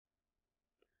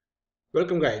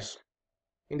Welcome guys.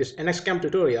 In this NXCAM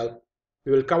tutorial,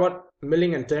 we will cover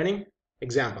milling and turning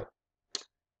example.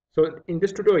 So in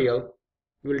this tutorial,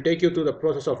 we will take you through the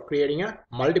process of creating a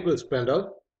multiple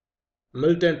spindle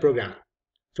mill turn program.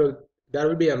 So there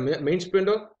will be a main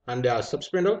spindle and a sub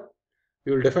spindle.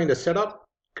 We will define the setup,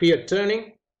 create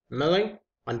turning, milling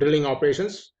and drilling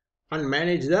operations and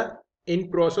manage the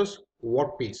in-process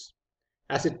workpiece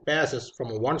as it passes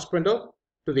from one spindle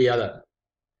to the other.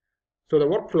 So the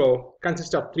workflow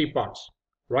consists of three parts,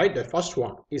 right? The first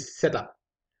one is setup.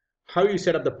 How you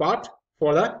set up the part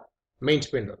for the main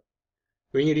spindle.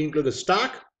 We need to include the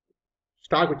stock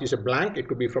which is a blank. It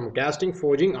could be from casting,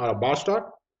 forging or a bar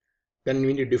stock. Then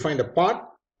we need to define the part.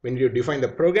 We need to define the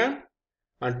program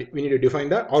and we need to define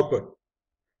the output.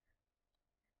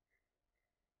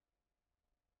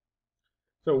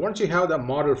 So once you have the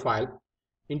model file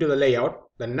into the layout,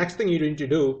 the next thing you need to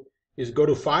do is go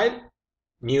to File,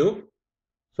 New.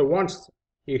 So once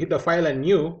you hit the file and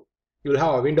new, you will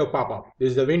have a window pop up.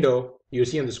 This is the window you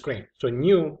see on the screen. So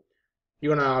new,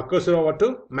 you're gonna cursor over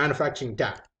to manufacturing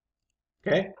tab.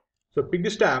 Okay, so pick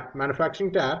this tab,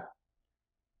 manufacturing tab.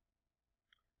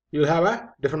 You'll have a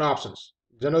different options: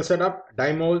 general setup,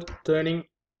 die mold, turning,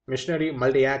 machinery,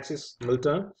 multi-axis, mill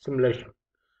turn, simulation.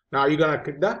 Now you're gonna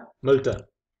click the mill turn.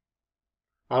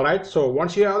 All right, so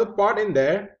once you have the part in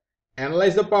there,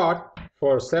 analyze the part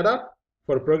for setup,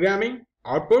 for programming,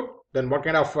 output. Then what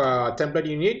kind of template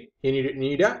you need? You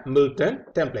need a mill turn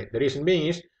template. The reason being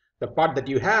is the part that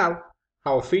you have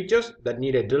features that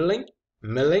need a drilling,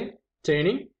 milling,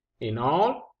 turning in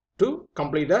all to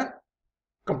complete the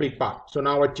complete part. So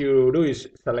now what you do is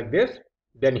select this,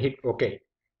 then hit OK.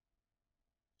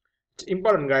 It's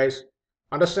important, guys.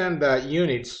 Understand the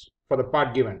units for the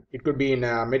part given. It could be in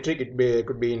metric, it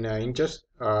could be in inches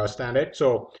standard.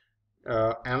 So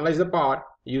analyze the part.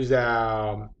 Use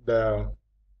the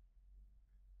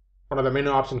one of the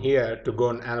menu option here to go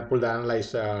and pull the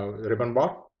analyze ribbon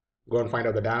bar. Go and find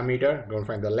out the diameter, go and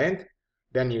find the length,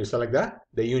 then you select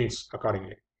the units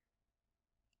accordingly.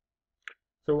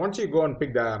 So once you go and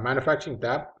pick the manufacturing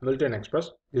tab, Mill Turn Express,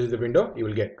 this is the window you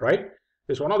will get, right?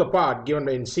 This is one of the part given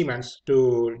in Siemens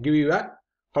to give you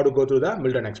how to go through the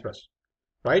Mill Turn Express,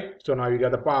 right? So now you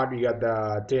got the part, you got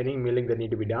the turning, milling that need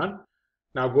to be done.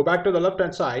 Now go back to the left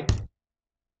hand side,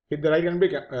 hit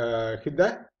the hit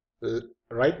the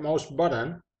right mouse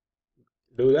button,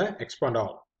 do the expand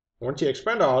all. Once you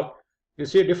expand all, you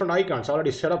see different icons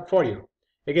already set up for you.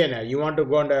 Again, you want to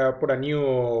go and put a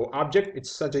new object.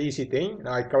 It's such an easy thing.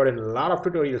 I covered in a lot of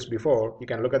tutorials before. You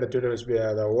can look at the tutorials,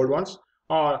 the old ones,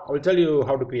 or I will tell you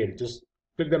how to create it. Just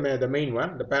click the main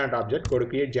one, the parent object, go to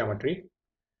create geometry.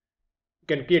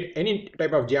 You can create any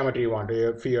type of geometry you want.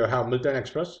 If you have Mill Turn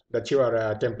Express, that's your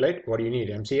template. What do you need?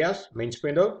 MCS, main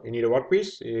spindle, you need a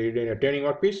workpiece, you need a turning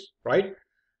workpiece, right?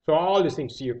 So all these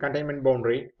things, your containment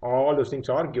boundary, all those things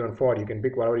are given for you. You can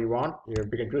pick whatever you want. You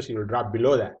pick and choose, you will drop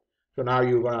below that. So now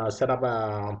you're gonna set up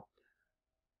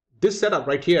this setup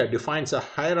right here defines a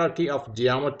hierarchy of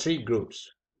geometry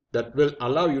groups that will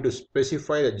allow you to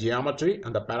specify the geometry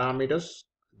and the parameters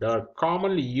that are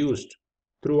commonly used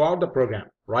throughout the program,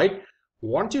 right?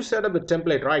 Once you set up the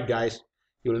template right, guys,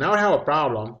 you'll never have a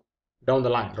problem down the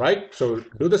line, right? So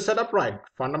do the setup right,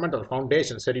 fundamental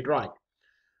foundation, set it right.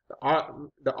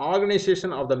 The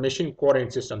organization of the machine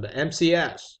coordinate system, the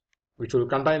MCS, which will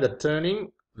contain the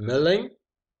turning, milling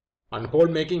and hole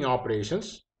making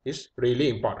operations, is really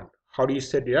important. How do you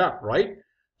set it up, right?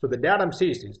 So the data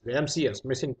MCS is the MCS,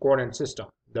 machine coordinate system.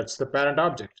 That's the parent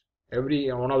object.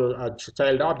 Every one of the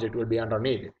child object will be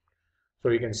underneath it. So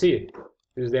you can see it.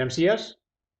 This is the MCS.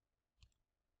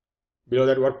 Below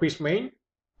that, workpiece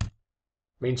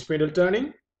main spindle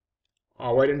turning,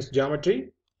 avoidance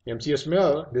geometry, MCS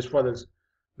mill. This for the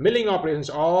milling operations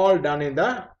all done in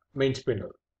the main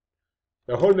spindle.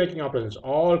 The hole making operations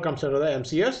all comes under the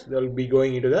MCS. They will be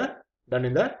going into done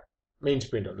in the main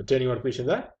spindle. The turning workpiece in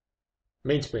the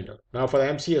main spindle. Now for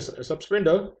the MCS sub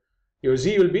spindle, your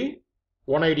Z will be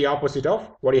 180 opposite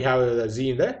of what you have the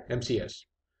Z in the MCS.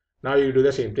 Now you do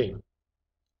the same thing.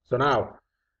 So now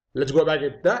let's go back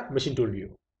at the machine tool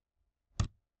view.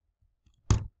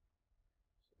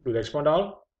 Do the expand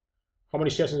all. How many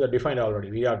stations are defined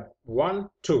already? We got 1,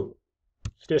 2.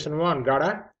 Station 1 got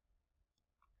a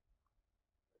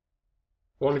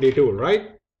 180 tool,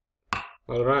 right?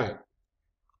 All right.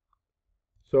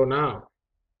 So now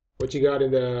what you got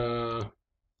in the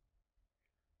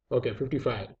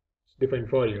 55? It's defined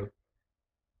for you.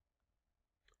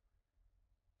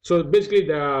 So basically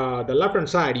the left hand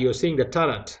side, you're seeing the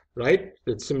turret, right?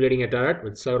 It's simulating a turret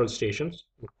with several stations.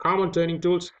 Common turning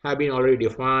tools have been already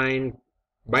defined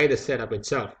by the setup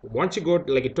itself. Once you go,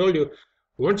 like I told you,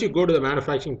 once you go to the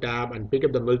manufacturing tab and pick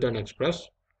up the Mill-Turn Express,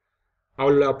 I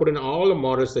will put in all the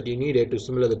models that you needed to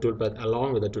simulate the toolpath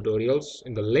along with the tutorials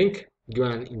in the link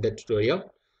given in the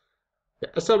tutorial. The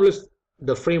establish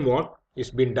the framework is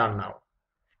been done now.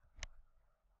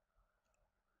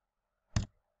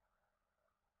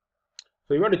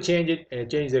 So you want to change it,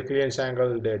 change the clearance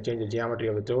angle, change the geometry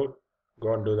of the tool.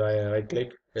 Go and do the right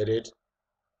click, edit.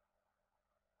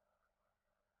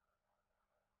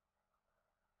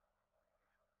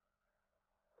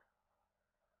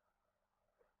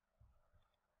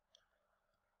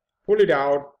 Pull it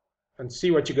out and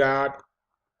see what you got.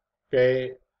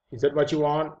 Okay, is that what you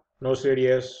want? Nose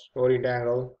radius, orient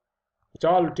angle. It's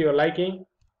all to your liking.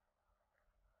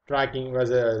 Tracking was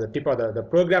the tip of the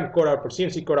program code output,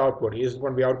 CNC code output is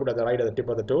going to be output at the right at the tip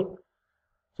of the tool.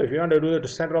 So if you want to do the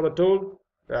center of the tool,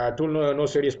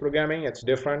 nose radius programming, it's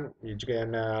different. You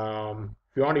can,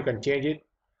 if you want, you can change it.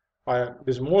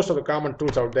 There's most of the common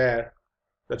tools out there.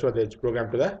 That's what it's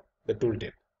programmed to the tool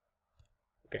tip.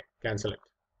 Okay, cancel it.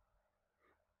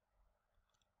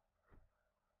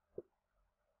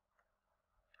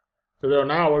 So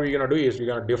now what we're going to do is we're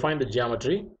going to define the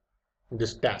geometry in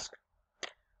this task.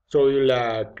 So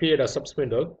you'll create a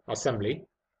subspindle assembly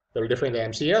that will define the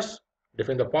MCS,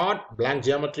 define the part, blank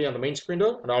geometry on the main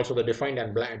spindle, and also the define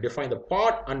the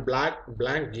part and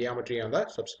blank geometry on the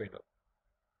subspindle.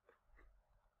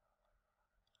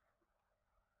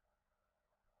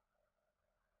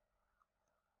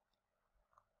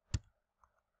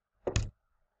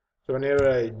 So whenever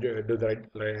I do the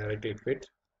right click fit,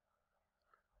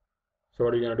 so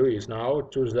what we're going to do is now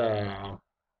choose the.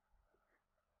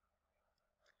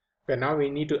 Okay, now we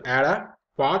need to add a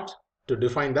part to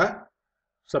define the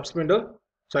subspindle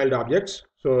child objects.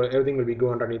 So everything will be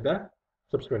go underneath the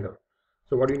subspindle.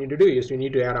 So what we need to do is we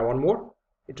need to add one more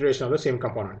iteration of the same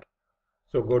component.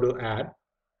 So go to add,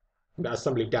 the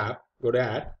assembly tab, go to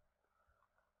add.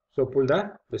 So pull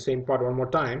the same part one more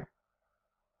time.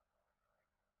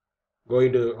 Go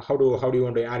into how do you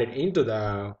want to add it into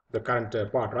the current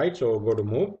part, right? So go to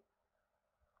move,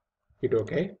 hit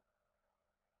OK.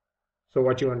 So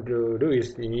what you want to do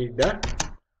is you need the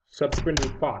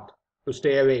subspindle part to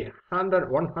stay away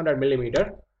 100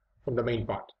 millimeter from the main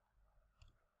part.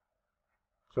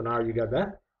 So now you got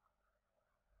the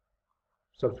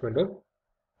subspindle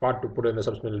part to put in the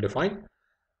subspindle define.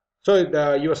 So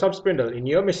your subspindle in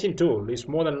your machine tool is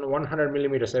more than 100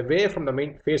 millimeters away from the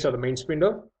main face of the main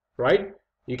spindle, right?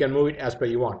 You can move it as per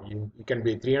you want. You can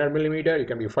be 300 millimeter, you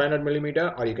can be 500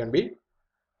 millimeter, or you can be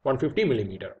 150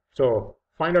 millimeter. So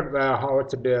find out how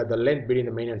it's the length between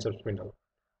the main and subspindle.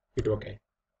 Hit OK.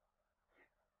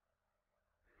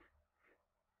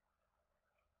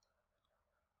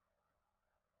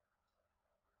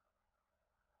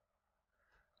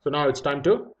 So now it's time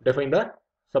to define the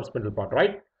subspindle part,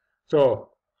 right? So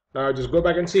now just go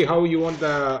back and see how you want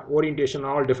the orientation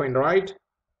all defined, right?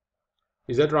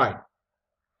 Is that right?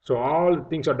 So all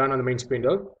things are done on the main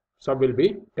spindle. Sub will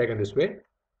be taken this way.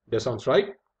 That sounds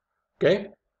right. Okay.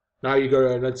 Now you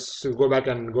go. Let's go back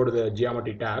and go to the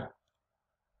geometry tab.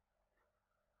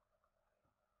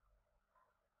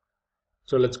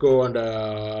 So let's go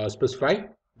and specify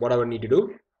whatever we need to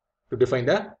do to define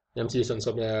the MCS and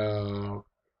sub.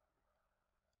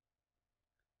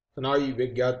 So now you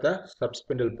got the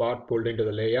subspindle part pulled into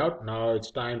the layout. Now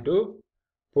it's time to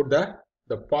put the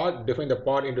part, define the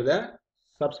part into the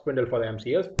subspindle for the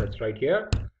MCS. That's right here.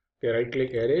 Okay, right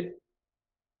click, edit.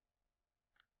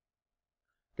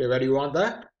 Okay, where do you want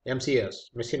the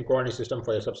MCS, machine coordinate system,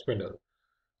 for your subspindle?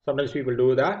 Sometimes people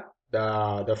do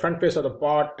the front face of the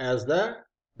part as the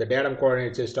datum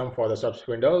coordinate system for the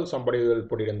subspindle. Somebody will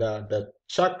put it in the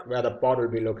chuck where the part will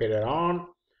be located on.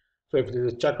 So if there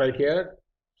is a chuck right here,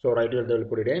 so right here they will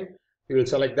put it in. You will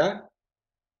select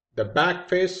the back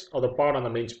face of the part on the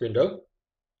main spindle.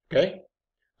 Okay,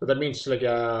 so that means like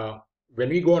when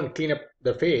we go and clean up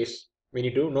the face, we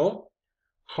need to know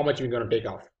how much we're going to take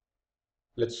off.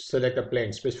 Let's select a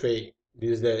plane, specify this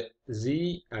is the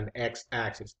Z and X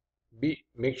axis.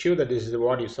 Make sure that this is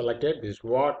what you selected. This is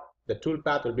what the tool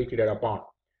path will be created upon.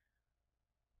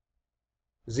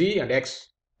 Z and X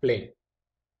plane.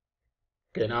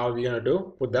 Okay, now we're going to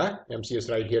do put the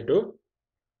MCS right here too,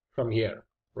 from here,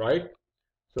 right?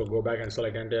 So go back and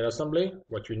select entire assembly,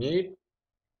 what you need.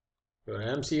 Your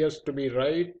MCS to be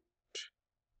right.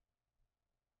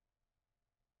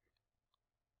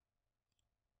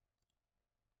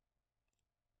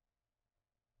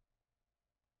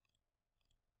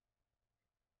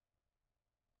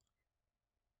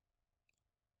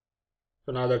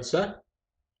 So now that's